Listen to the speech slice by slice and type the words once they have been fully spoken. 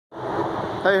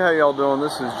Hey, how y'all doing?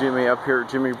 This is Jimmy up here at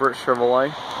Jimmy Britt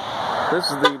Chevrolet. This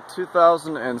is the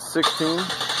 2016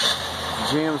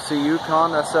 GMC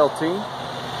Yukon SLT.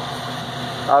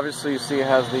 Obviously you see it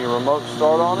has the remote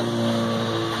start on it.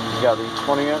 You got the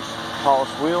 20-inch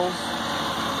polished wheels.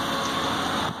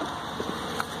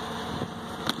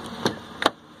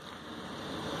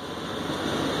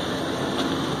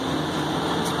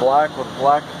 It's black with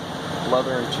black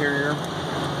leather interior.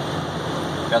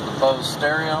 Got the Bose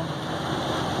stereo.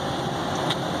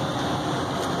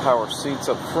 Power seats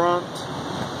up front.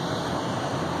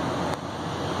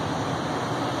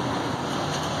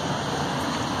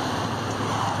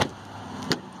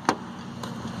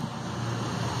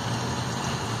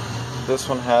 This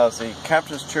one has the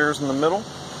captain's chairs in the middle.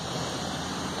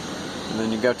 And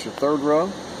then you got your third row.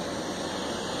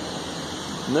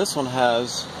 And this one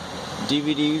has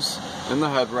DVDs in the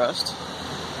headrest.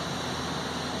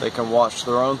 They can watch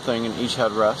their own thing in each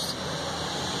headrest.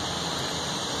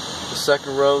 The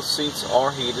second row seats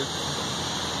are heated.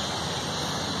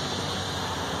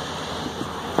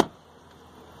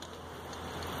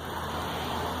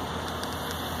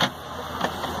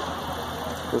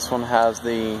 This one has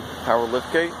the power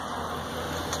liftgate.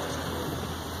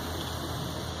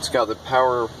 It's got the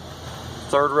power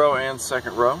third row and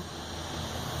second row.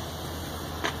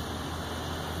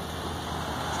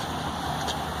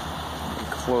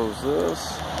 Close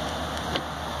this.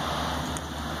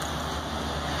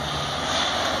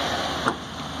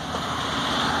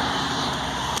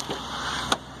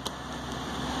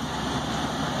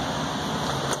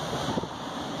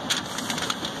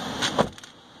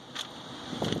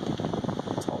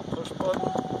 Push button.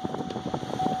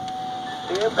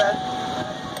 Airbag.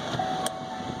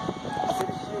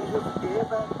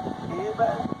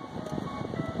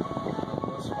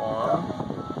 This one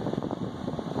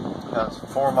has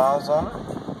 4 miles on it.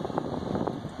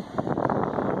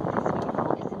 This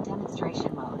vehicle is in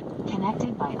demonstration mode,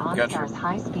 connected by OnStar's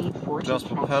high-speed 4G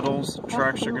Adjustable connection. pedals,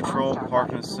 traction control,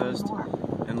 parking assist,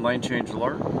 and lane change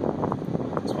alert.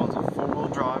 This one's a 4-wheel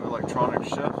drive electronic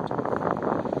shift.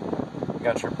 You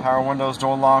got your power windows,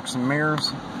 door locks, and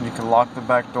mirrors. You can lock the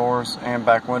back doors and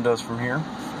back windows from here.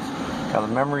 Got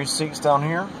the memory seats down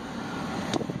here.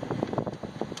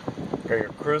 Got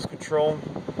your cruise control,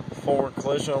 forward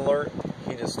collision alert,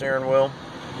 heated steering wheel,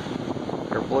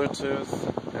 your Bluetooth,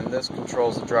 and this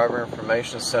controls the driver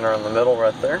information center in the middle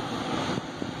right there.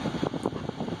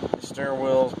 The steering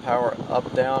wheel's power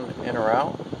up, down, in or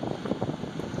out.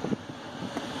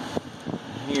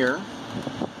 Here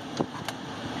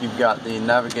you've got the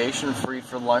navigation free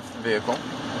for the life of the vehicle.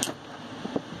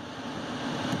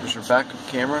 There's your backup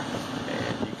camera,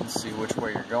 and you can see which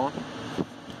way you're going.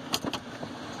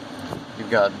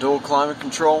 You've got dual climate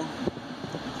control,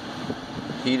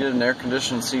 heated and air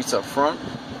conditioned seats up front,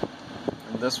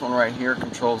 and this one right here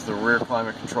controls the rear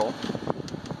climate control.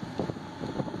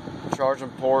 Charging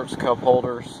ports, cup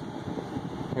holders.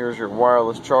 Here's your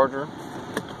wireless charger.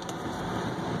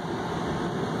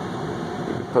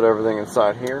 Put everything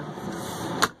inside here.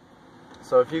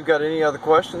 So if you've got any other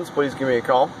questions, please give me a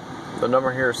call. The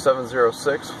number here is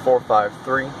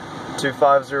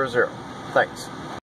 706-453-2500. Thanks.